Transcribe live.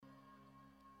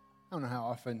I don't know how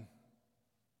often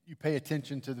you pay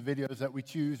attention to the videos that we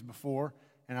choose before,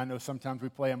 and I know sometimes we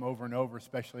play them over and over,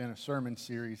 especially in a sermon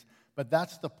series, but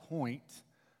that's the point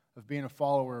of being a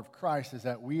follower of Christ, is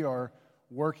that we are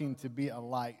working to be a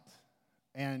light.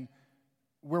 And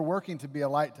we're working to be a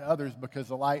light to others because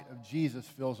the light of Jesus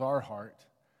fills our heart.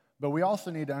 But we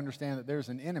also need to understand that there's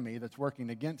an enemy that's working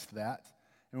against that.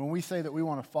 And when we say that we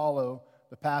want to follow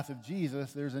the path of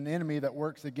Jesus, there's an enemy that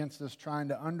works against us trying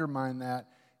to undermine that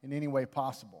in any way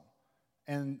possible.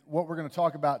 And what we're going to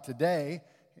talk about today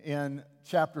in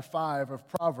chapter 5 of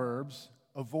Proverbs,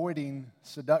 avoiding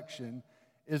seduction,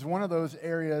 is one of those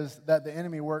areas that the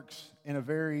enemy works in a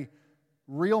very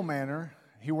real manner.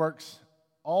 He works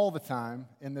all the time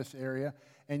in this area,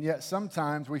 and yet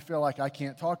sometimes we feel like I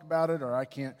can't talk about it or I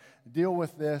can't deal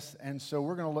with this, and so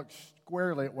we're going to look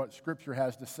squarely at what Scripture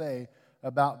has to say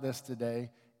about this today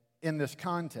in this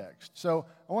context. So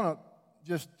I want to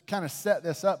just kind of set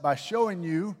this up by showing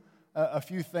you a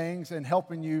few things and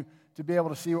helping you to be able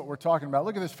to see what we're talking about.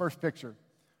 Look at this first picture.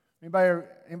 Anybody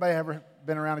ever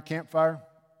been around a campfire?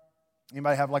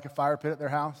 Anybody have like a fire pit at their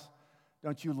house?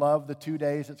 Don't you love the 2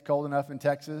 days it's cold enough in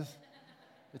Texas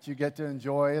that you get to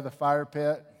enjoy the fire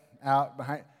pit out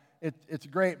behind? It's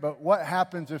great, but what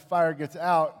happens if fire gets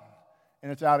out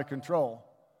and it's out of control?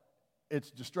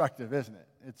 It's destructive, isn't it?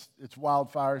 It's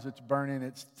wildfires, it's burning,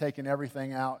 it's taking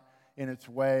everything out in its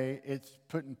way. It's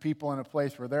putting people in a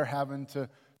place where they're having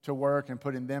to work and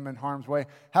putting them in harm's way.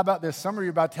 How about this? Some of you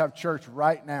are about to have church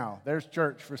right now. There's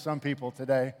church for some people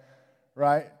today,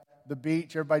 right? The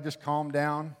beach, everybody just calm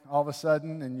down all of a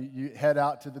sudden, and you head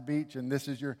out to the beach, and this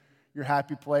is your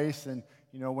happy place. And,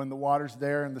 you know, when the water's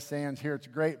there and the sand's here, it's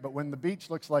great. But when the beach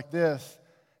looks like this,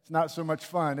 it's not so much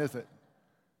fun, is it?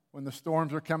 When the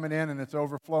storms are coming in and it's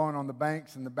overflowing on the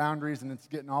banks and the boundaries and it's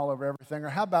getting all over everything. Or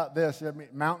how about this? I mean,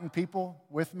 mountain people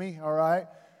with me, all right?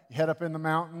 You head up in the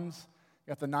mountains,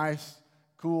 you got the nice,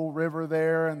 cool river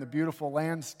there and the beautiful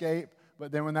landscape.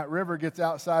 But then when that river gets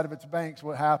outside of its banks,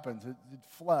 what happens? It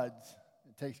floods.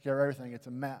 It takes care of everything. It's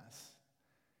a mess.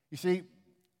 You see,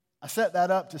 I set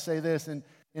that up to say this.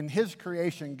 In His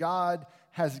creation, God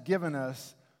has given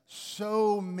us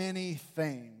so many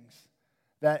things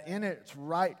that in its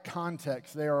right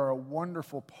context, they are a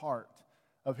wonderful part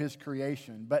of His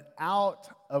creation. But out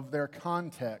of their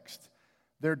context,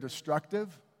 they're destructive,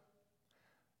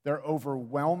 they're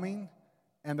overwhelming,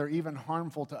 and they're even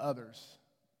harmful to others.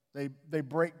 They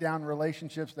break down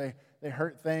relationships, they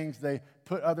hurt things, they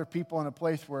put other people in a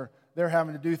place where they're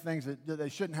having to do things that they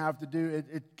shouldn't have to do.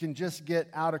 It can just get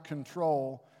out of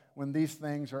control when these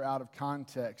things are out of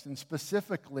context. And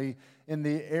specifically in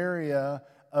the area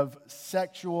of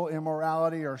sexual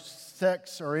immorality or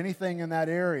sex or anything in that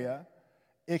area,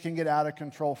 it can get out of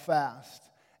control fast.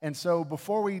 And so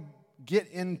before we get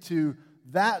into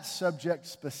that subject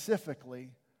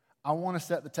specifically, I want to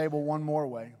set the table one more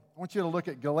way. I want you to look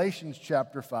at Galatians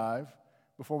chapter 5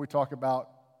 before we talk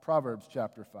about Proverbs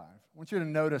chapter 5. I want you to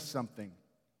notice something.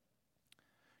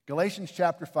 Galatians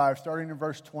chapter 5, starting in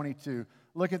verse 22,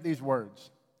 look at these words.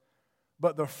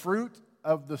 But the fruit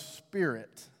of the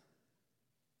Spirit,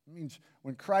 it means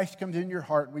when Christ comes in your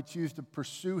heart, we choose to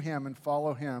pursue Him and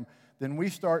follow Him, then we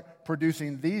start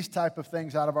producing these type of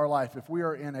things out of our life. If we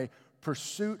are in a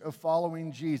pursuit of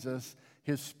following Jesus,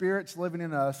 His Spirit's living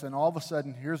in us, and all of a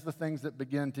sudden, here's the things that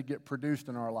begin to get produced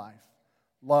in our life.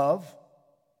 Love,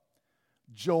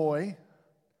 joy,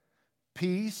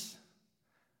 peace,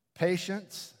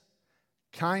 patience,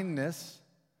 kindness,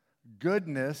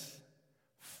 goodness,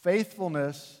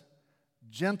 faithfulness,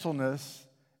 gentleness,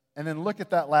 and then look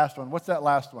at that last one. What's that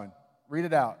last one? Read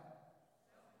it out.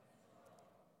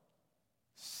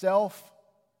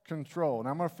 Self-control. And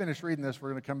I'm going to finish reading this.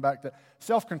 We're going to come back to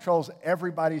self-control is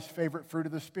everybody's favorite fruit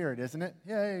of the Spirit, isn't it?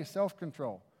 Yay,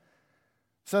 self-control.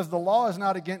 It says the law is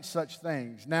not against such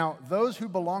things. Now, those who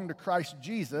belong to Christ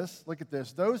Jesus, look at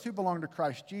this, those who belong to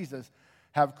Christ Jesus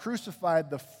have crucified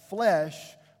the flesh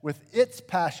with its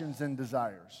passions and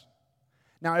desires.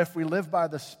 Now, if we live by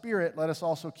the Spirit, let us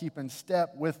also keep in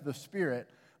step with the Spirit.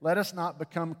 Let us not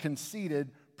become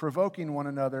conceited, provoking one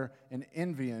another and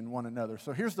envying one another.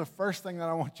 So here's the first thing that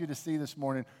I want you to see this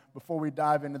morning before we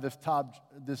dive into this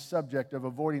subject of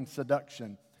avoiding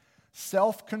seduction.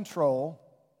 Self-control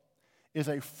is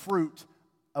a fruit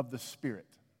of the Spirit.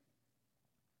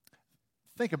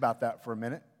 Think about that for a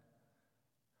minute.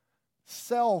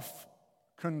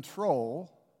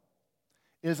 Self-control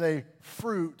is a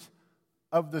fruit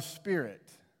of the Spirit.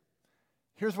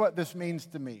 Here's what this means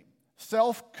to me.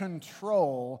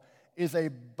 Self-control is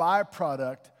a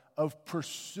byproduct of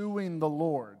pursuing the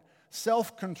Lord.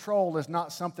 Self-control is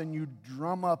not something you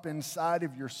drum up inside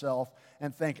of yourself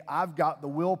and think, I've got the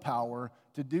willpower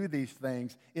to do these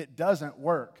things. It doesn't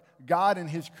work. God in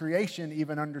His creation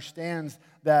even understands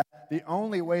that the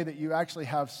only way that you actually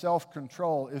have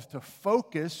self-control is to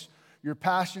focus your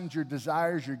passions, your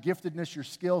desires, your giftedness, your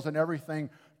skills, and everything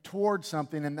towards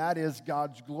something, and that is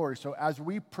God's glory. So as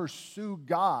we pursue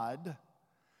God,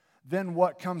 then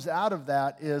what comes out of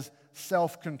that is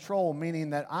self-control,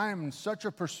 meaning that I am in such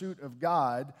a pursuit of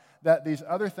God that these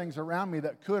other things around me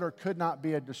that could or could not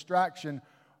be a distraction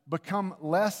become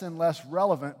less and less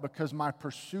relevant because my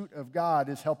pursuit of God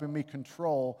is helping me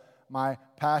control my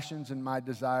passions and my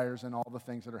desires and all the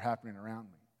things that are happening around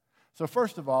me. So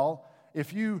first of all,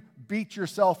 if you beat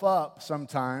yourself up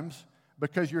sometimes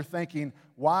because you're thinking,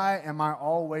 why am I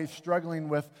always struggling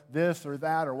with this or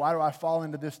that, or why do I fall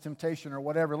into this temptation or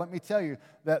whatever, let me tell you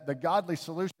that the godly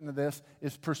solution to this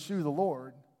is pursue the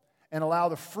Lord and allow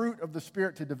the fruit of the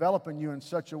Spirit to develop in you in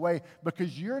such a way,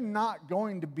 because you're not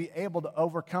going to be able to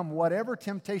overcome whatever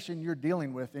temptation you're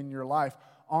dealing with in your life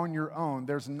on your own.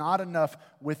 There's not enough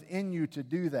within you to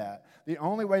do that. The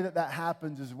only way that that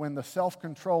happens is when the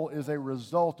self-control is a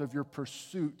result of your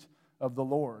pursuit of the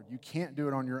Lord. You can't do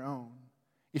it on your own.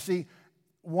 You see,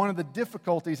 one of the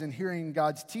difficulties in hearing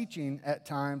God's teaching at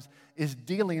times is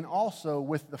dealing also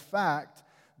with the fact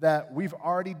that we've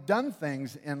already done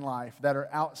things in life that are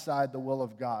outside the will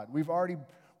of God. We've already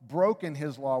broken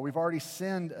His law. We've already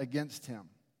sinned against Him.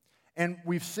 And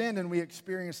we've sinned and we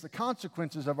experience the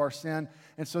consequences of our sin.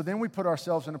 And so then we put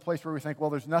ourselves in a place where we think, well,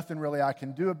 there's nothing really I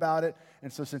can do about it.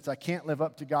 And so since I can't live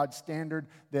up to God's standard,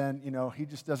 then, He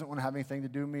just doesn't want to have anything to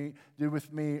do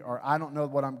with me, or I don't know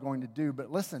what I'm going to do.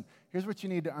 But listen, here's what you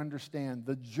need to understand.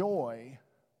 The joy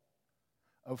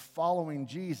of following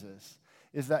Jesus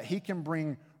is that He can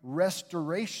bring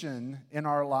restoration in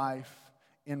our life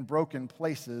in broken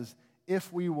places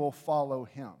if we will follow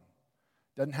Him.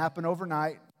 Doesn't happen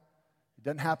overnight. It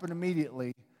doesn't happen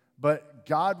immediately, but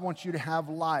God wants you to have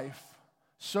life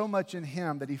so much in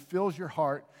Him that He fills your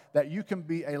heart that you can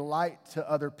be a light to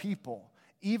other people,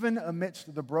 even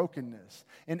amidst the brokenness.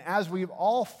 And as we've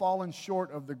all fallen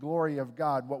short of the glory of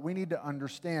God, what we need to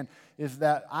understand is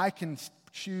that I can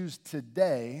choose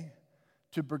today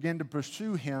to begin to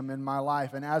pursue Him in my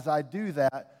life. And as I do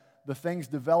that, the things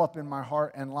develop in my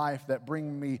heart and life that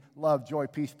bring me love, joy,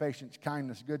 peace, patience,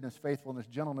 kindness, goodness, faithfulness,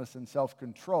 gentleness, and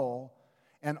self-control.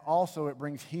 And also it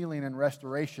brings healing and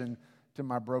restoration to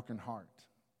my broken heart.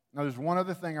 Now there's one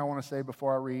other thing I want to say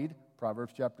before I read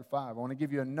Proverbs chapter 5. I want to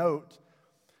give you a note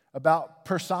about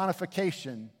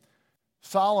personification.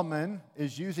 Solomon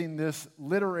is using this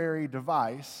literary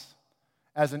device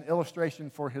as an illustration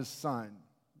for his son.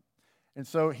 And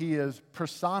so he is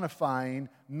personifying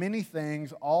many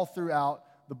things all throughout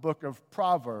the book of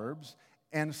Proverbs.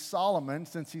 And Solomon,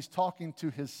 since he's talking to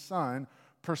his son,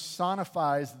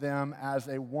 personifies them as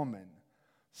a woman.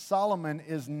 Solomon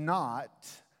is not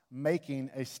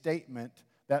making a statement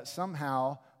that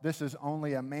somehow this is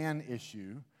only a man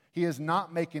issue. He is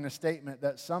not making a statement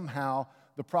that somehow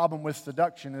the problem with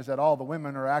seduction is that all the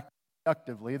women are acting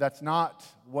seductively. That's not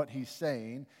what he's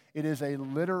saying. It is a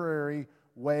literary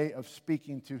way of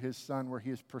speaking to his son where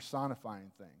he is personifying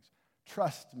things.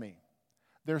 Trust me,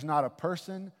 there's not a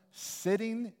person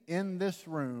sitting in this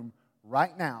room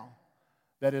right now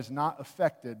that is not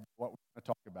affected by what we're going to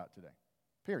talk about today,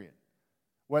 period.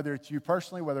 Whether it's you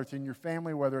personally, whether it's in your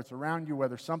family, whether it's around you,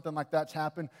 whether something like that's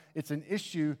happened, it's an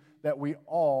issue that we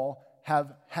all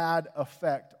have had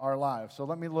affect our lives. So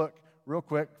let me look real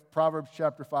quick, Proverbs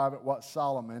chapter 5, at what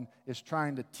Solomon is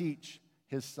trying to teach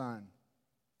his son.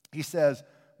 He says,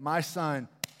 my son,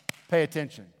 pay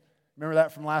attention. Remember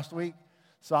that from last week?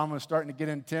 Solomon was starting to get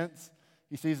intense.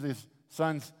 He sees his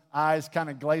son's eyes kind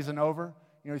of glazing over.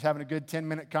 He's having a good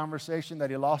 10-minute conversation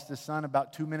that he lost his son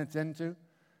about 2 minutes into,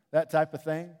 that type of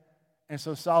thing. And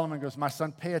so Solomon goes, my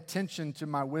son, pay attention to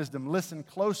my wisdom. Listen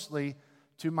closely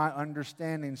to my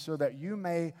understanding so that you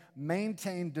may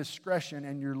maintain discretion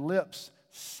and your lips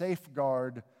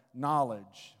safeguard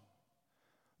knowledge.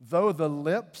 Though the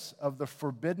lips of the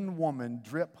forbidden woman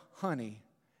drip honey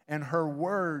and her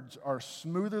words are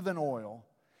smoother than oil,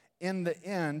 in the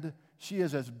end she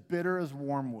is as bitter as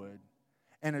wormwood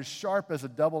and as sharp as a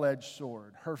double-edged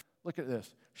sword. Look at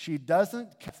this. She doesn't,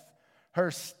 her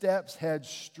steps head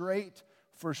straight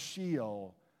for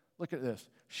Sheol. Look at this.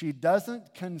 She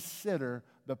doesn't consider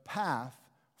the path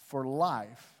for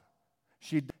life.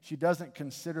 She doesn't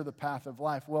consider the path of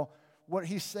life. Well, what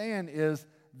he's saying is,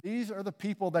 these are the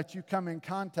people that you come in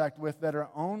contact with that are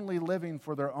only living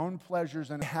for their own pleasures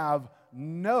and have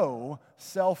no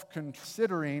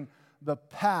self-considering the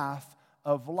path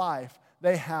of life.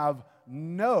 They have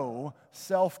no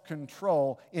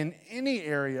self-control in any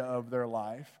area of their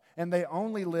life, and they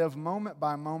only live moment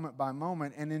by moment by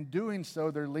moment, and in doing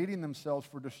so, they're leading themselves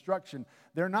for destruction.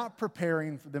 They're not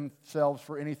preparing for themselves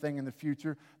for anything in the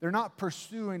future. They're not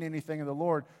pursuing anything of the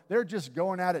Lord. They're just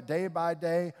going at it day by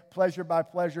day, pleasure by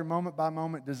pleasure, moment by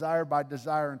moment, desire by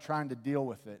desire, and trying to deal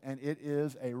with it. And it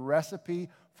is a recipe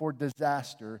for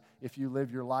disaster if you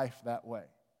live your life that way.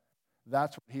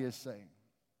 That's what he is saying.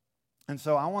 And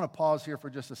so I want to pause here for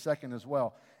just a second as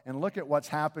well and look at what's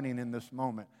happening in this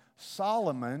moment.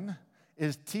 Solomon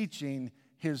is teaching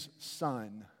his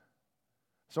son.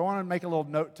 So I want to make a little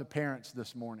note to parents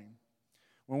this morning.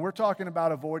 When we're talking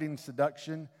about avoiding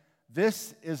seduction,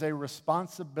 this is a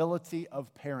responsibility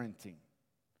of parenting.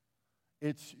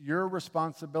 It's your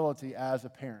responsibility as a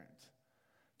parent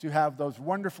to have those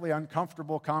wonderfully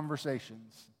uncomfortable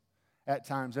conversations at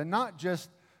times. And not just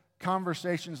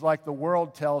conversations like the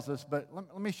world tells us, but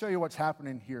let me show you what's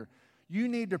happening here. You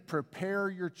need to prepare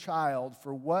your child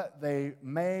for what they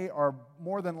may or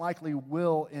more than likely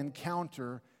will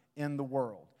encounter in the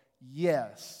world.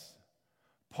 Yes,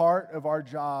 part of our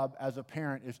job as a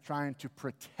parent is trying to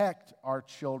protect our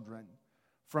children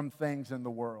from things in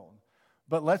the world.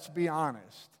 But let's be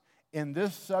honest. In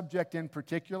this subject in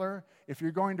particular, if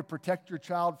you're going to protect your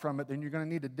child from it, then you're going to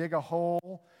need to dig a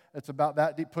hole that's about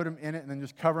that deep, put them in it, and then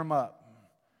just cover them up.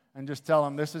 And just tell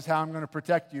them, this is how I'm going to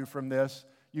protect you from this.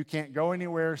 You can't go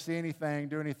anywhere, see anything,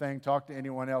 do anything, talk to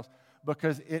anyone else.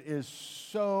 Because it is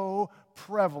so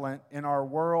prevalent in our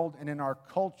world and in our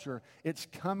culture. It's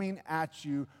coming at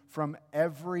you from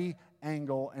every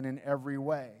angle and in every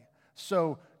way.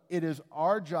 So it is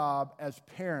our job as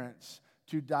parents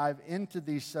to dive into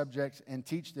these subjects and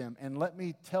teach them. And let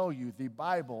me tell you, the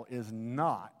Bible is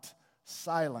not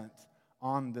silent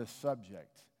on this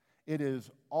subject. It is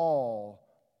all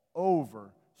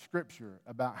over Scripture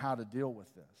about how to deal with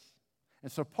this.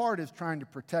 And so part is trying to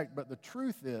protect, but the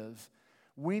truth is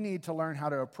we need to learn how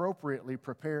to appropriately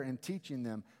prepare in teaching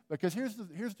them. Because here's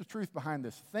the truth behind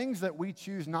this. Things that we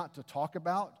choose not to talk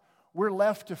about, we're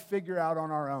left to figure out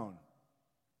on our own.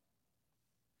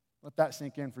 Let that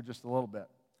sink in for just a little bit.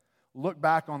 Look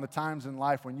back on the times in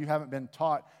life when you haven't been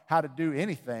taught how to do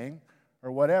anything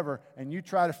or whatever, and you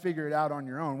try to figure it out on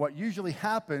your own. What usually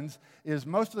happens is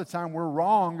most of the time we're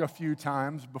wrong a few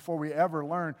times before we ever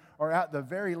learn, or at the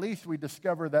very least we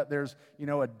discover that there's,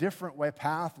 a different way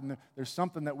path, and there's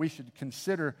something that we should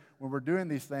consider when we're doing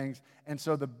these things. And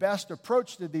so the best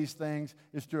approach to these things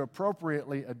is to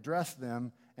appropriately address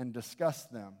them and discuss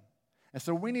them. And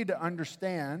so we need to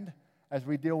understand, as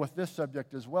we deal with this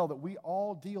subject as well, that we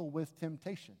all deal with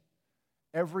temptation.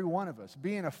 Every one of us.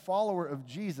 Being a follower of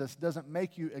Jesus doesn't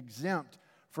make you exempt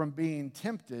from being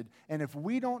tempted. And if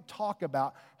we don't talk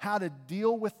about how to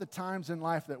deal with the times in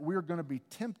life that we're going to be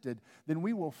tempted, then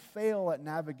we will fail at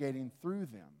navigating through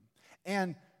them.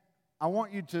 And I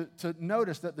want you to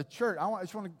notice that the church, I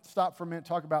just want to stop for a minute and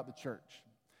talk about the church.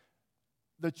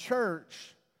 The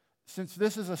church, since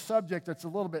this is a subject that's a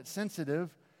little bit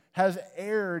sensitive, has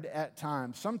erred at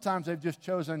times. Sometimes they've just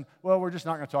chosen, well, we're just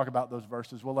not going to talk about those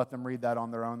verses. We'll let them read that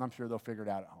on their own. I'm sure they'll figure it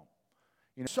out at home.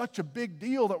 Such a big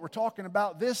deal that we're talking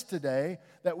about this today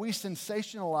that we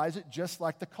sensationalize it just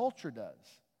like the culture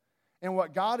does. And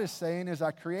what God is saying is, I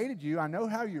created you. I know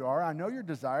how you are. I know your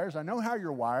desires. I know how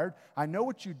you're wired. I know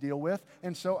what you deal with.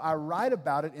 And so I write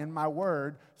about it in my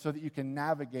word so that you can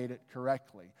navigate it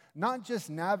correctly. Not just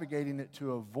navigating it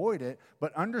to avoid it,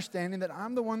 but understanding that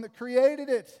I'm the one that created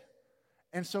it.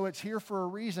 And so it's here for a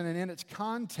reason. And in its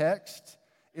context,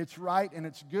 it's right and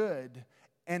it's good.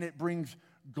 And it brings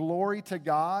glory to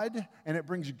God and it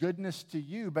brings goodness to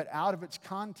you. But out of its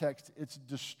context, it's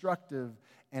destructive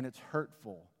and it's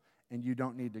hurtful. And you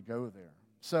don't need to go there.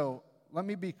 So let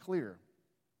me be clear.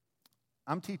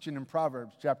 I'm teaching in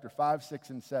Proverbs chapter 5, 6,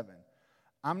 and 7.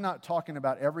 I'm not talking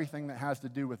about everything that has to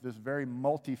do with this very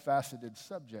multifaceted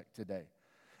subject today.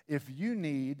 If you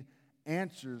need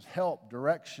answers, help,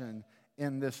 direction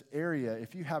in this area,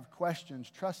 if you have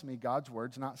questions, trust me, God's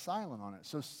word's not silent on it.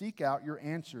 So seek out your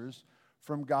answers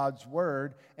from God's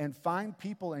word and find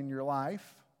people in your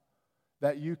life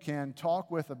that you can talk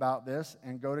with about this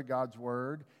and go to God's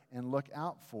word and look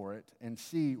out for it and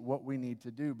see what we need to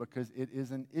do, because it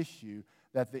is an issue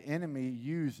that the enemy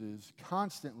uses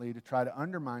constantly to try to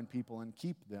undermine people and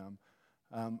keep them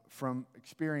from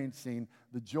experiencing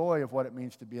the joy of what it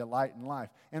means to be a light in life.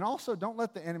 And also, don't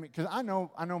let the enemy, because I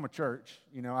know my church,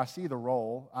 I see the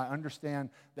role. I understand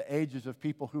the ages of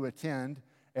people who attend,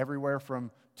 everywhere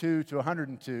from 2 to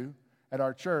 102 at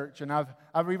our church. And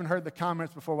I've even heard the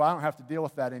comments before, well, I don't have to deal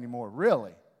with that anymore.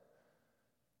 Really?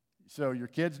 So your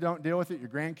kids don't deal with it, your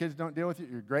grandkids don't deal with it,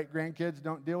 your great-grandkids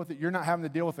don't deal with it. You're not having to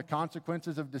deal with the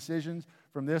consequences of decisions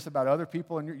from this about other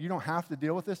people, and you don't have to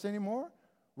deal with this anymore?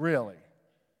 Really?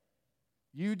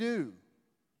 You do.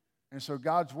 And so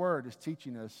God's Word is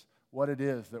teaching us what it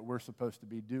is that we're supposed to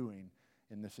be doing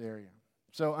in this area.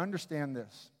 So understand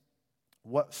this.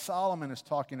 What Solomon is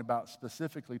talking about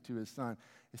specifically to his son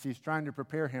is he's trying to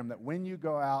prepare him that when you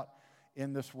go out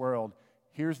in this world,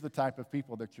 here's the type of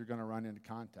people that you're going to run into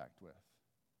contact with.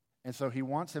 And so he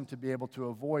wants him to be able to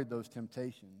avoid those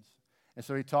temptations. And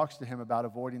so he talks to him about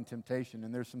avoiding temptation.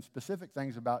 And there's some specific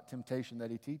things about temptation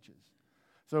that he teaches.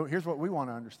 So here's what we want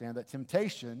to understand, that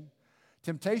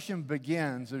temptation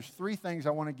begins, there's three things I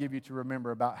want to give you to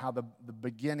remember about how the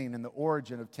beginning and the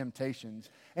origin of temptations.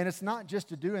 And it's not just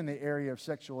to do in the area of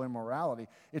sexual immorality.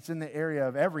 It's in the area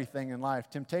of everything in life.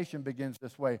 Temptation begins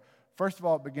this way. First of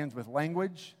all, it begins with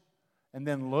language, and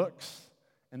then looks,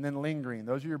 and then lingering.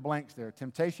 Those are your blanks there.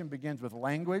 Temptation begins with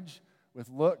language, with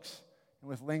looks, and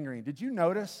with lingering. Did you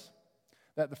notice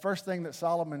that the first thing that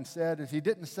Solomon said is he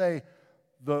didn't say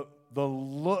the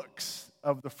looks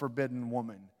of the forbidden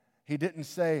woman. He didn't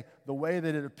say the way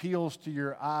that it appeals to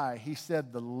your eye. He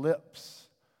said the lips,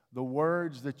 the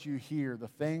words that you hear, the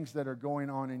things that are going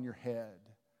on in your head.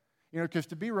 You know, because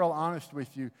to be real honest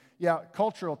with you,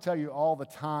 culture will tell you all the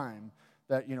time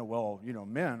that,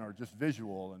 men are just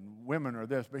visual and women are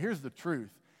this. But here's the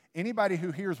truth. Anybody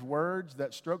who hears words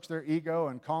that strokes their ego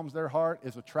and calms their heart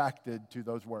is attracted to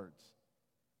those words.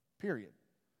 Period.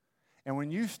 And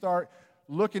when you start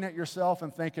looking at yourself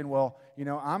and thinking,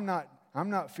 I'm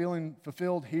not feeling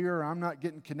fulfilled here, or I'm not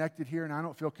getting connected here, and I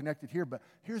don't feel connected here, but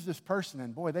here's this person,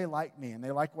 and boy, they like me, and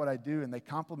they like what I do, and they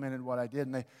complimented what I did,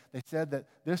 and they said that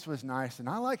this was nice, and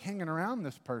I like hanging around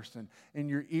this person, and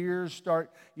your ears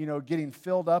start, getting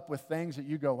filled up with things that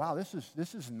you go, wow, this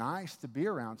is nice to be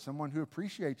around, someone who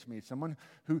appreciates me, someone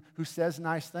who says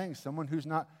nice things, someone who's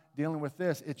not dealing with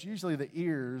this. It's usually the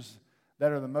ears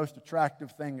that are the most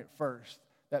attractive thing at first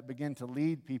that begin to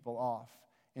lead people off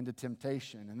into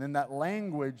temptation. And then that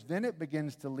language, then it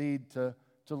begins to lead to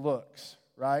looks,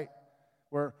 right?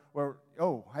 Where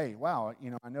oh, hey, wow,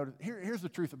 I noticed. Here's the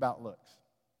truth about looks,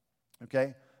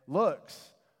 okay?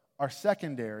 Looks are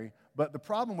secondary, but the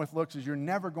problem with looks is you're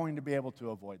never going to be able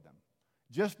to avoid them.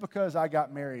 Just because I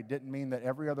got married didn't mean that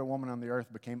every other woman on the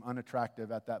earth became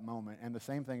unattractive at that moment, and the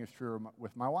same thing is true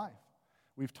with my wife.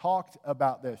 We've talked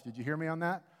about this. Did you hear me on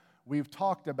that? We've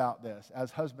talked about this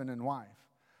as husband and wife,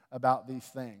 about these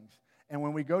things. And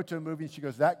when we go to a movie and she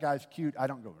goes, that guy's cute, I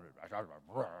don't go,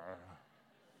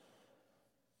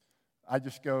 I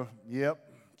just go, yep,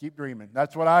 keep dreaming.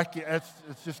 That's what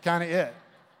it's just kind of it.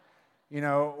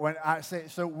 When I say,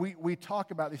 so we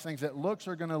talk about these things, that looks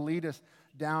are going to lead us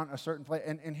down a certain place.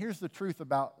 And here's the truth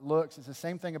about looks. It's the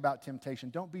same thing about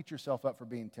temptation. Don't beat yourself up for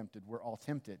being tempted. We're all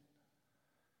tempted.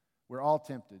 We're all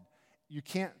tempted. You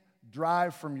can't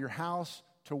drive from your house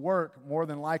to work more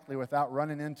than likely without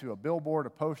running into a billboard, a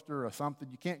poster, or something.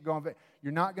 You can't go on.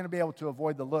 You're not going to be able to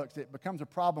avoid the looks. It becomes a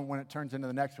problem when it turns into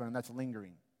the next one, and that's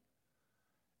lingering.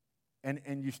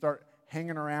 And you start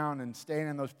hanging around and staying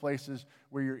in those places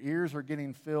where your ears are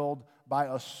getting filled by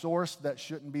a source that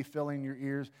shouldn't be filling your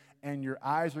ears, and your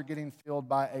eyes are getting filled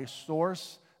by a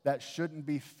source that shouldn't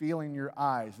be filling your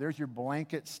eyes. There's your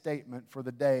blanket statement for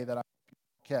the day that I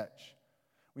catch.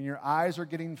 When your eyes are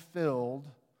getting filled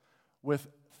with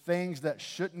things that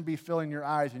shouldn't be filling your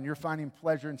eyes, and you're finding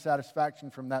pleasure and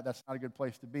satisfaction from that, that's not a good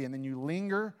place to be. And then you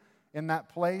linger in that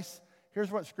place.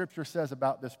 Here's what Scripture says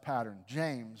about this pattern.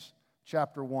 James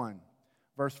chapter 1,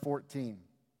 verse 14.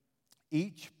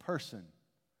 Each person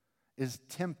is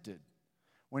tempted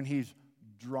when he's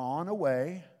drawn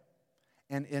away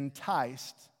and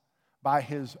enticed by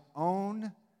his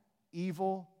own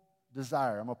evil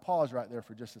desire. I'm going to pause right there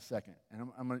for just a second,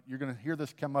 and you're going to hear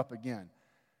this come up again.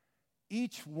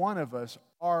 Each one of us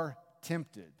are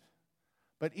tempted,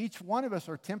 but each one of us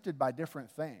are tempted by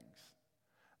different things.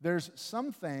 There's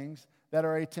some things that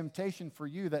are a temptation for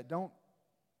you that don't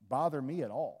bother me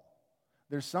at all.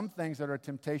 There's some things that are a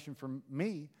temptation for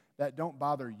me that don't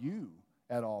bother you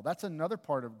at all. That's another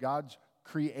part of God's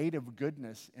creative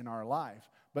goodness in our life.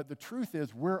 But the truth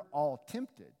is, we're all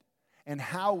tempted. And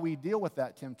how we deal with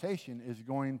that temptation is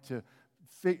going to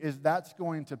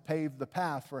pave the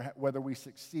path for whether we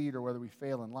succeed or whether we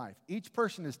fail in life. Each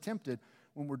person is tempted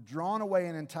when we're drawn away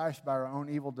and enticed by our own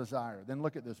evil desire. Then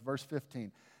look at this, verse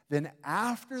 15. Then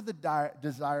after the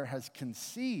desire has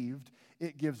conceived,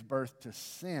 it gives birth to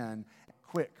sin.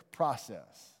 Quick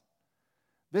process.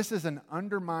 This is an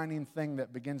undermining thing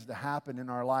that begins to happen in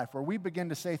our life where we begin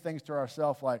to say things to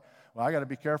ourselves like, well, I got to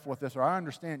be careful with this, or I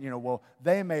understand, well,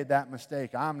 they made that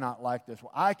mistake. I'm not like this.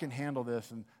 Well, I can handle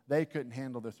this, and they couldn't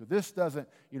handle this. Or this doesn't,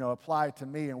 apply to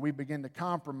me. And we begin to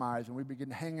compromise, and we begin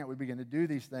to hang out. We begin to do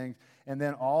these things. And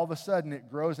then all of a sudden, it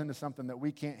grows into something that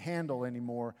we can't handle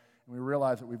anymore, and we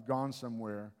realize that we've gone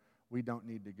somewhere we don't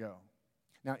need to go.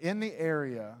 Now, in the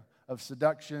area of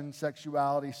seduction,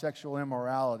 sexuality, sexual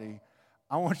immorality,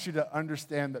 I want you to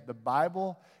understand that the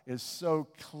Bible is so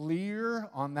clear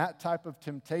on that type of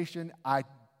temptation. I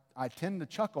tend to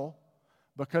chuckle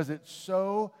because it's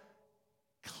so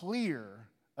clear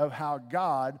of how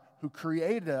God, who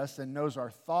created us and knows our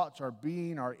thoughts, our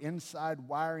being, our inside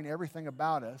wiring, everything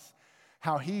about us,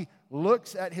 how He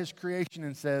looks at His creation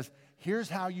and says, here's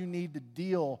how you need to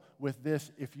deal with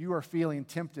this if you are feeling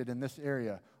tempted in this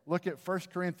area. Look at 1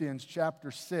 Corinthians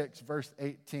chapter 6, verse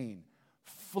 18.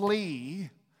 Flee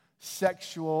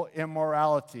sexual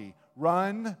immorality.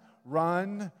 Run,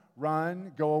 run,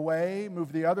 run. Go away,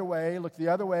 move the other way, look the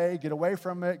other way, get away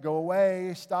from it, go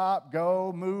away, stop,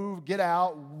 go, move, get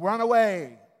out, run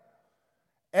away.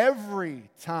 Every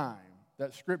time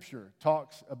that Scripture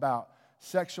talks about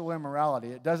sexual immorality,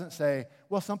 it doesn't say,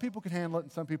 well, some people can handle it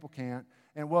and some people can't,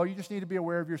 and well, you just need to be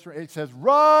aware of your... It says,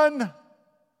 run,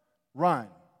 run,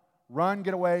 run,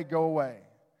 get away, go away.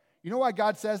 You know why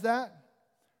God says that?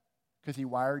 Because He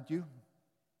wired you,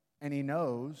 and He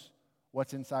knows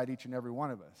what's inside each and every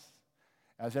one of us.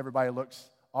 As everybody looks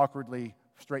awkwardly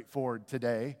straightforward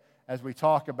today, as we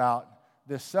talk about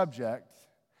this subject,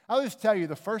 I'll just tell you,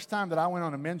 the first time that I went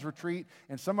on a men's retreat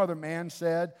and some other man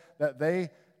said that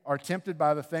they are tempted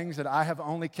by the things that I have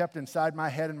only kept inside my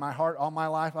head and my heart all my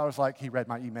life, I was like, he read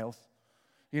my emails.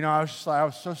 I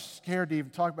was so scared to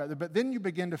even talk about it. But then you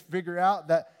begin to figure out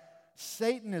that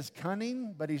Satan is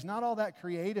cunning, but he's not all that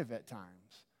creative at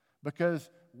times because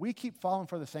we keep falling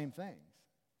for the same things.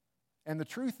 And the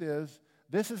truth is,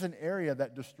 this is an area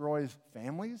that destroys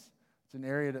families. It's an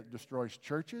area that destroys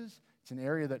churches. It's an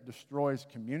area that destroys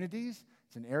communities.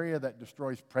 It's an area that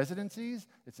destroys presidencies.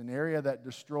 It's an area that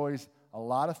destroys a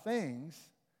lot of things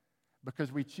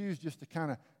because we choose just to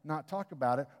kind of not talk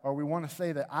about it, or we want to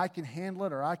say that I can handle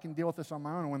it or I can deal with this on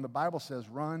my own, when the Bible says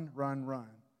run, run, run.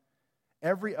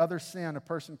 Every other sin a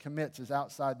person commits is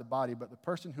outside the body, but the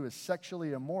person who is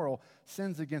sexually immoral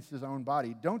sins against his own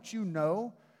body. Don't you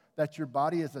know that your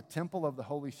body is a temple of the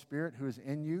Holy Spirit who is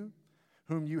in you,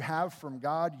 whom you have from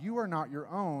God? You are not your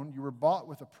own. You were bought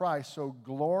with a price, so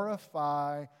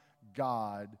glorify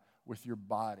God with your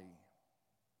body.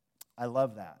 I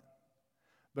love that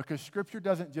because Scripture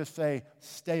doesn't just say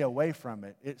stay away from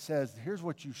it. It says here's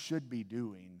what you should be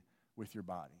doing with your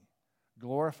body.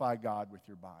 Glorify God with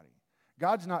your body.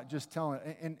 God's not just telling,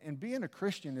 and being a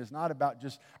Christian is not about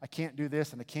just, I can't do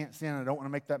this and I can't sin and I don't want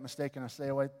to make that mistake and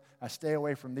I stay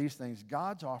away from these things.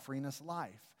 God's offering us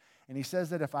life. And He says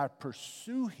that if I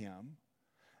pursue Him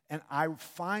and I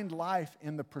find life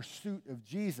in the pursuit of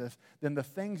Jesus, then the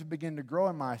things begin to grow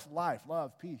in my life.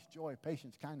 Love, peace, joy,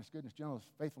 patience, kindness, goodness, gentleness,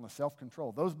 faithfulness,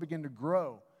 self-control. Those begin to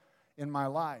grow in my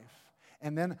life.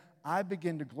 And then I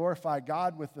begin to glorify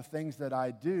God with the things that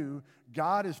I do.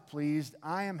 God is pleased.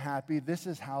 I am happy. This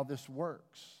is how this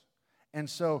works. And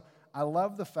so I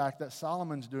love the fact that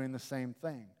Solomon's doing the same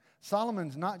thing.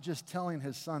 Solomon's not just telling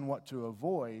his son what to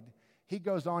avoid. He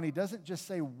goes on, he doesn't just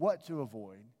say what to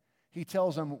avoid. He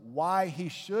tells him why he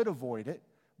should avoid it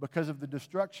because of the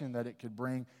destruction that it could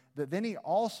bring. That then he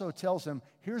also tells him,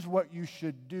 here's what you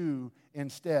should do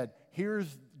instead.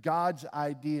 Here's God's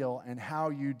ideal and how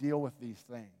you deal with these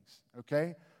things,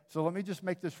 okay? So let me just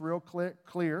make this real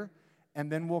clear,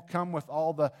 and then we'll come with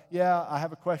all the, I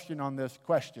have a question on this,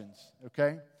 questions,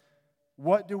 okay?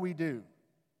 What do we do?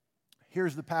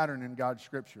 Here's the pattern in God's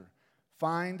Scripture.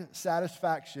 Find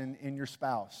satisfaction in your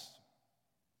spouse.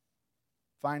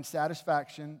 Find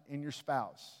satisfaction in your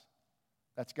spouse.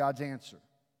 That's God's answer.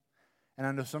 And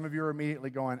I know some of you are immediately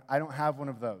going, I don't have one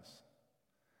of those.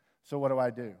 So what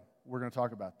do? We're going to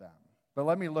talk about that. But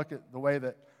let me look at the way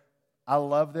that I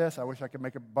love this. I wish I could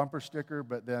make a bumper sticker,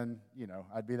 but then,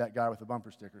 I'd be that guy with a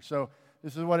bumper sticker. So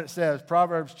this is what it says.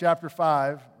 Proverbs chapter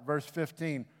 5, verse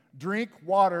 15. Drink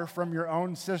water from your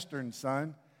own cistern,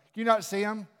 son. Can you not see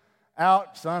them?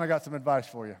 Out, son, I got some advice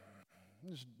for you.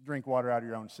 Just drink water out of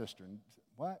your own cistern.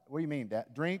 What? What do you mean, Dad?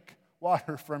 Drink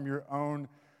water from your own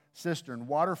cistern.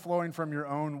 Water flowing from your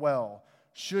own well.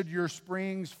 Should your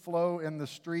springs flow in the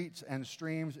streets and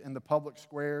streams in the public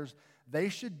squares, they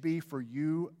should be for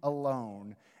you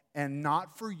alone and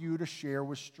not for you to share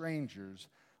with strangers.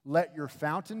 Let your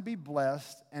fountain be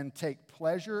blessed and take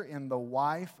pleasure in the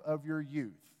wife of your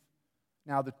youth.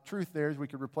 Now, the truth there is we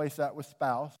could replace that with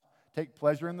spouse. Take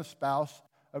pleasure in the spouse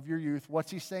of your youth.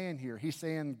 What's he saying here? He's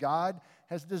saying God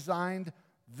has designed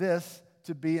this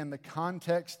to be in the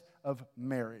context of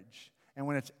marriage. And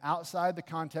when it's outside the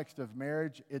context of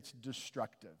marriage, it's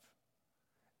destructive.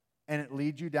 And it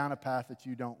leads you down a path that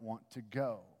you don't want to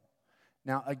go.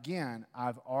 Now, again,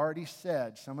 I've already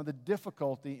said some of the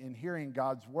difficulty in hearing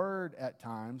God's word at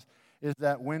times is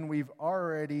that when we've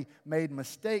already made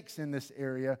mistakes in this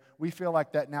area, we feel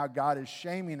like that now God is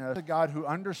shaming us. A God who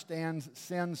understands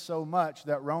sin so much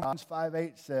that Romans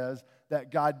 5:8 says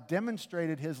that God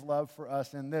demonstrated his love for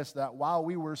us in this, that while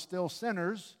we were still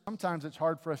sinners, sometimes it's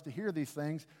hard for us to hear these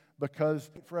things because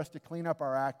for us to clean up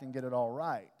our act and get it all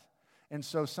right. And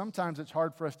so sometimes it's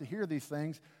hard for us to hear these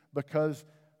things because,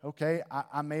 okay,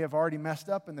 I may have already messed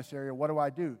up in this area.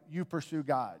 What do? You pursue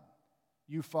God.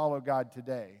 You follow God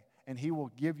today. And he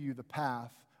will give you the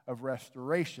path of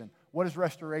restoration. What does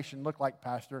restoration look like,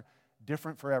 Pastor?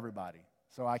 Different for everybody.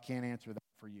 So I can't answer that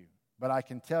for you. But I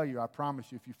can tell you, I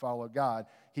promise you, if you follow God,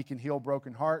 he can heal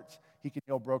broken hearts. He can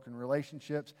heal broken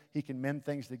relationships. He can mend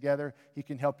things together. He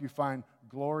can help you find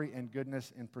glory and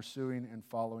goodness in pursuing and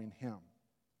following him.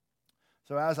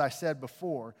 So as I said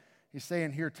before, he's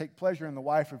saying here, take pleasure in the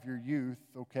wife of your youth,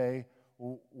 okay?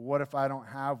 Well, what if I don't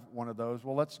have one of those?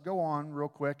 Well, let's go on real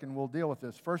quick and we'll deal with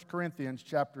this. 1 Corinthians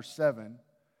chapter 7,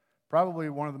 probably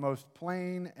one of the most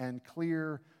plain and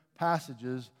clear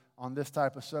passages on this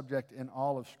type of subject in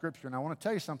all of Scripture. And I want to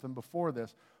tell you something before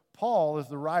this. Paul is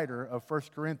the writer of 1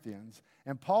 Corinthians,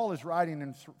 and Paul is writing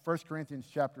in 1 Corinthians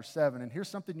chapter 7. And here's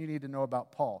something you need to know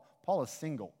about Paul. Paul is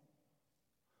single.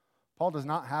 Paul does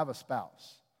not have a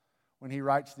spouse when he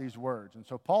writes these words. And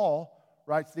so Paul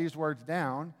writes these words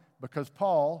down because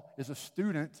Paul is a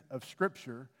student of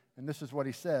Scripture, and this is what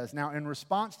he says. Now, in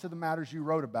response to the matters you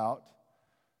wrote about,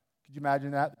 could you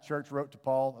imagine that? The church wrote to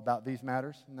Paul about these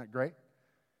matters. Isn't that great?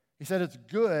 He said, it's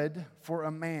good for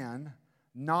a man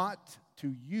not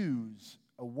to use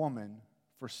a woman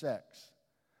for sex,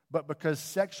 but because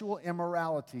sexual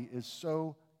immorality is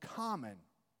so common.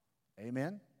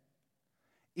 Amen?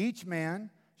 Each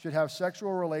man should have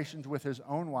sexual relations with his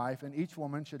own wife, and each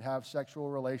woman should have sexual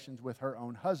relations with her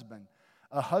own husband.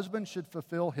 A husband should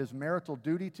fulfill his marital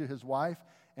duty to his wife,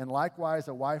 and likewise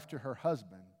a wife to her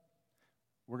husband.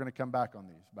 We're going to come back on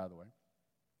these, by the way.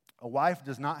 A wife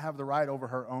does not have the right over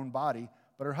her own body,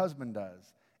 but her husband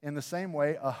does. In the same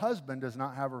way, a husband does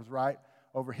not have his right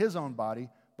over his own body,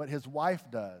 but his wife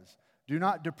does. Do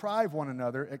not deprive one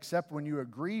another, except when you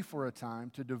agree for a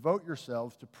time to devote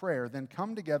yourselves to prayer, then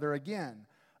come together again.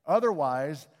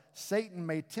 Otherwise, Satan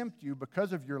may tempt you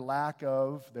because of your lack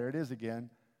of, there it is again,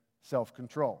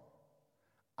 self-control.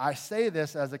 I say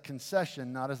this as a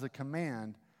concession, not as a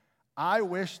command. I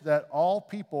wish that all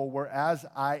people were as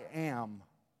I am,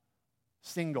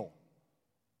 single.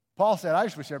 Paul said, I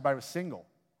just wish everybody was single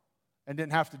and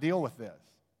didn't have to deal with this.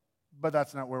 But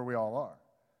that's not where we all are.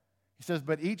 He says,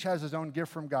 but each has his own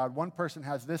gift from God. One person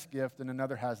has this gift and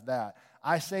another has that.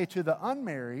 I say to the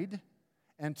unmarried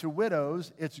and to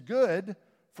widows, it's good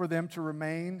for them to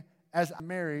remain as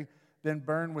married than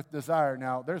burn with desire.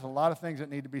 Now, there's a lot of things that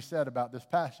need to be said about this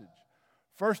passage.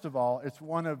 First of all, it's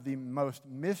one of the most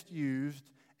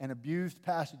misused and abused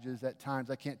passages at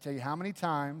times. I can't tell you how many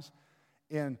times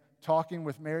in talking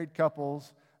with married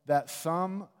couples that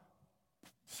some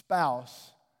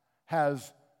spouse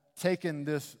has taken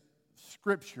this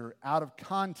scripture out of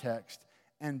context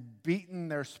and beaten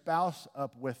their spouse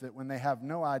up with it when they have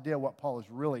no idea what Paul is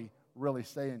really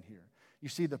saying here. You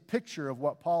see, the picture of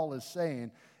what Paul is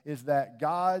saying is that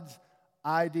God's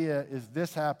idea is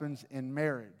this happens in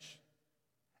marriage.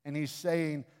 And he's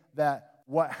saying that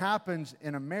what happens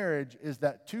in a marriage is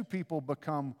that two people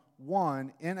become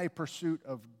one in a pursuit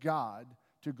of God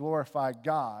to glorify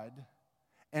God.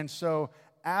 And so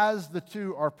as the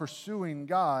two are pursuing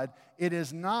God, it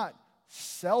is not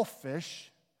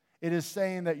selfish. It is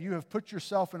saying that you have put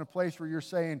yourself in a place where you're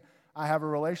saying, I have a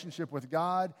relationship with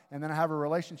God, and then I have a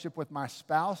relationship with my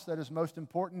spouse that is most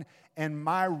important, and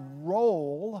my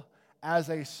role as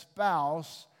a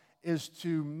spouse is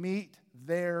to meet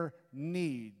their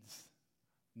needs,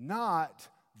 not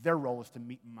their role is to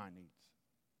meet my needs.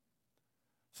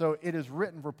 So it is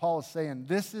written where Paul is saying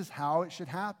this is how it should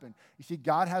happen. You see,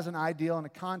 God has an ideal and a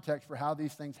context for how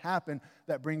these things happen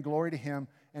that bring glory to him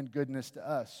and goodness to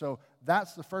us. So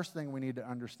that's the first thing we need to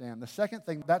understand. The second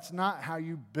thing, that's not how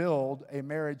you build a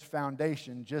marriage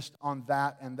foundation just on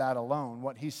that and that alone.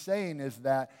 What he's saying is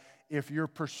that if your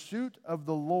pursuit of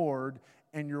the Lord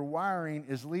and your wiring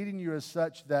is leading you as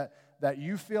such that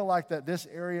you feel like that this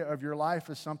area of your life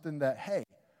is something that, hey,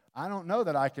 I don't know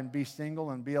that I can be single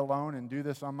and be alone and do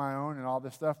this on my own and all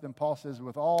this stuff. Then Paul says,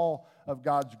 with all of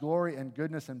God's glory and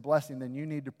goodness and blessing, then you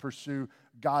need to pursue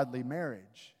godly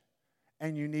marriage.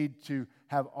 And you need to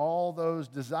have all those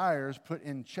desires put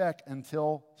in check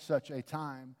until such a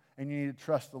time. And you need to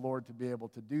trust the Lord to be able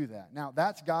to do that. Now,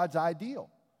 that's God's ideal.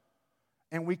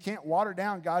 And we can't water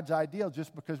down God's ideal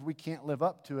just because we can't live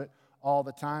up to it all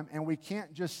the time. And we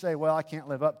can't just say, well, I can't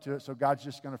live up to it, so God's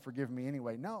just going to forgive me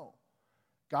anyway. No.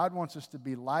 God wants us to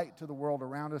be light to the world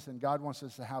around us, and God wants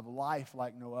us to have life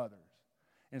like no others.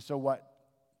 And so what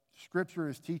Scripture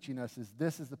is teaching us is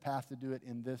this is the path to do it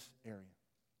in this area.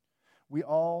 We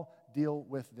all deal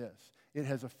with this. It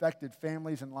has affected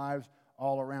families and lives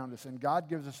all around us, and God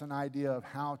gives us an idea of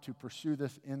how to pursue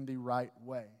this in the right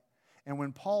way. And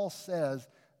when Paul says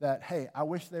that, hey, I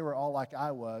wish they were all like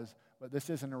I was, but this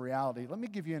isn't a reality, let me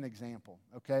give you an example,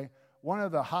 okay? One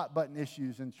of the hot-button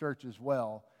issues in church as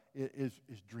well is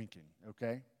drinking,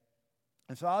 okay?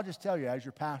 And so I'll just tell you, as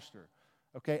your pastor,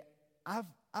 okay, I've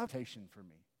temptation for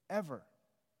me, ever.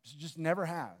 It just never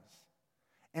has.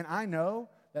 And I know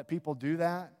that people do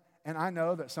that, and I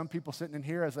know that some people sitting in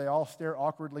here, as they all stare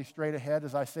awkwardly straight ahead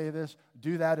as I say this,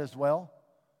 do that as well,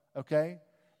 okay?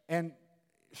 And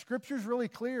Scripture's really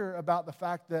clear about the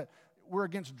fact that we're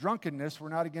against drunkenness, we're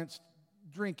not against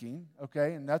drinking,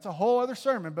 okay? And that's a whole other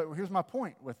sermon, but here's my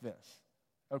point with this,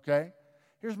 okay?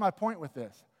 Here's my point with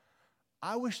this.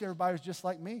 I wish everybody was just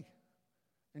like me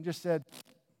and just said,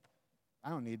 I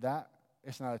don't need that.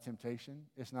 It's not a temptation.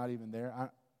 It's not even there.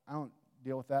 I don't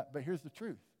deal with that. But here's the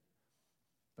truth.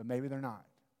 But maybe they're not.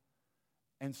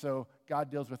 And so God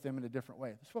deals with them in a different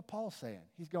way. That's what Paul's saying.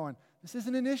 He's going, this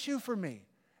isn't an issue for me.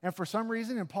 And for some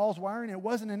reason, in Paul's wiring, it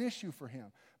wasn't an issue for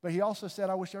him. But he also said,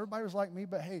 I wish everybody was like me,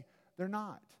 but hey, they're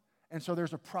not. And so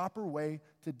there's a proper way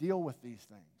to deal with these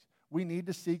things. We need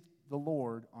to seek the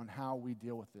Lord on how we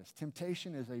deal with this.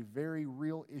 Temptation is a very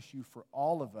real issue for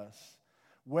all of us.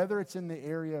 Whether it's in the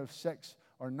area of sex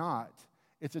or not,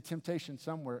 it's a temptation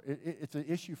somewhere. It's an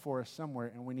issue for us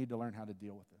somewhere, and we need to learn how to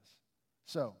deal with this.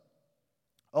 So,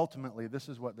 ultimately, this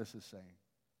is what this is saying.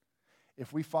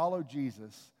 If we follow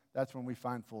Jesus, that's when we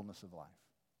find fullness of life.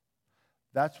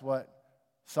 That's what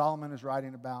Solomon is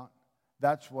writing about.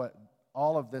 That's what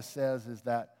all of this says, is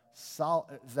that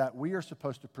we are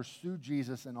supposed to pursue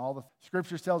Jesus in all the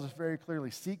Scriptures tells us very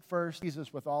clearly, seek first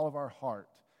Jesus with all of our heart.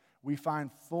 We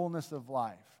find fullness of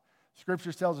life.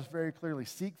 Scriptures tells us very clearly,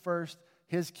 seek first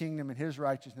His kingdom and His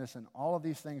righteousness, and all of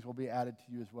these things will be added to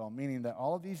you as well. Meaning that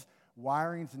all of these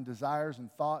wirings and desires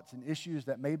and thoughts and issues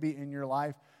that may be in your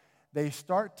life, they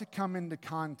start to come into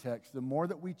context the more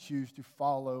that we choose to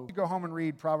follow. You go home and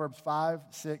read Proverbs 5,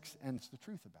 6, and it's the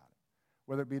truth about it,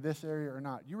 whether it be this area or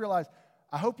not. You realize,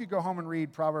 I hope you go home and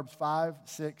read Proverbs 5,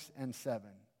 6, and 7.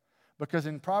 Because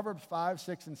in Proverbs 5,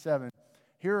 6, and 7,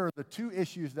 here are the two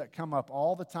issues that come up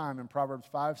all the time in Proverbs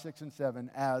 5, 6, and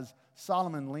 7 as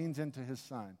Solomon leans into his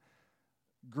son.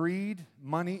 Greed,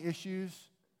 money issues,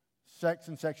 sex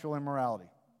and sexual immorality.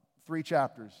 3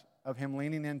 chapters of him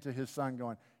leaning into his son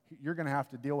going, you're going to have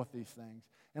to deal with these things.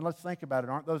 And let's think about it.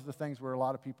 Aren't those the things where a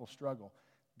lot of people struggle?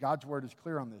 God's word is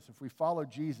clear on this. If we follow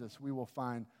Jesus, we will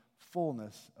find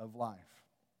fullness of life.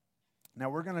 Now,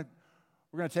 we're going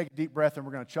to take a deep breath and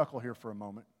we're going to chuckle here for a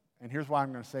moment. And here's why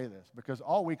I'm going to say this. Because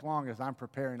all week long as I'm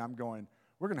preparing, I'm going,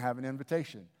 we're going to have an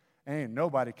invitation. Ain't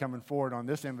nobody coming forward on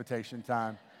this invitation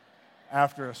time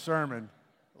after a sermon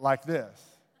like this.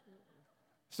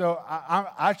 So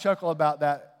I chuckle about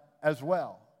that as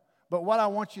well. But what I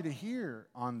want you to hear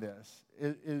on this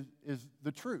is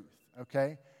the truth,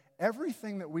 okay?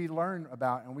 Everything that we learn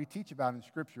about and we teach about in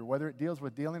Scripture, whether it deals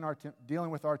with dealing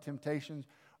with our temptations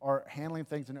or handling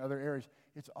things in other areas,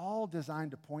 it's all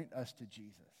designed to point us to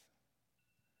Jesus.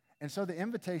 And so the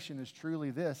invitation is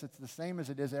truly this. It's the same as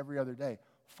it is every other day.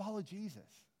 Follow Jesus.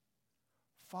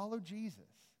 Follow Jesus.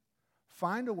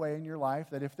 Find a way in your life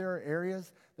that if there are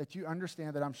areas that you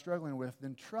understand that I'm struggling with,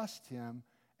 then trust Him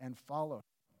and follow Him.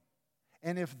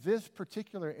 And if this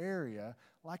particular area,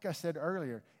 like I said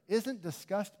earlier, isn't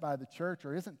discussed by the church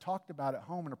or isn't talked about at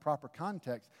home in a proper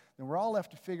context, then we're all left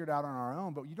to figure it out on our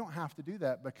own. But you don't have to do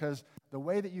that, because the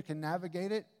way that you can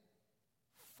navigate it,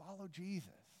 follow Jesus.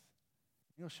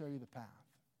 He'll show you the path.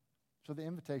 So the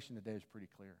invitation today is pretty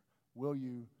clear. Will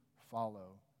you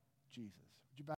follow Jesus? Would you bow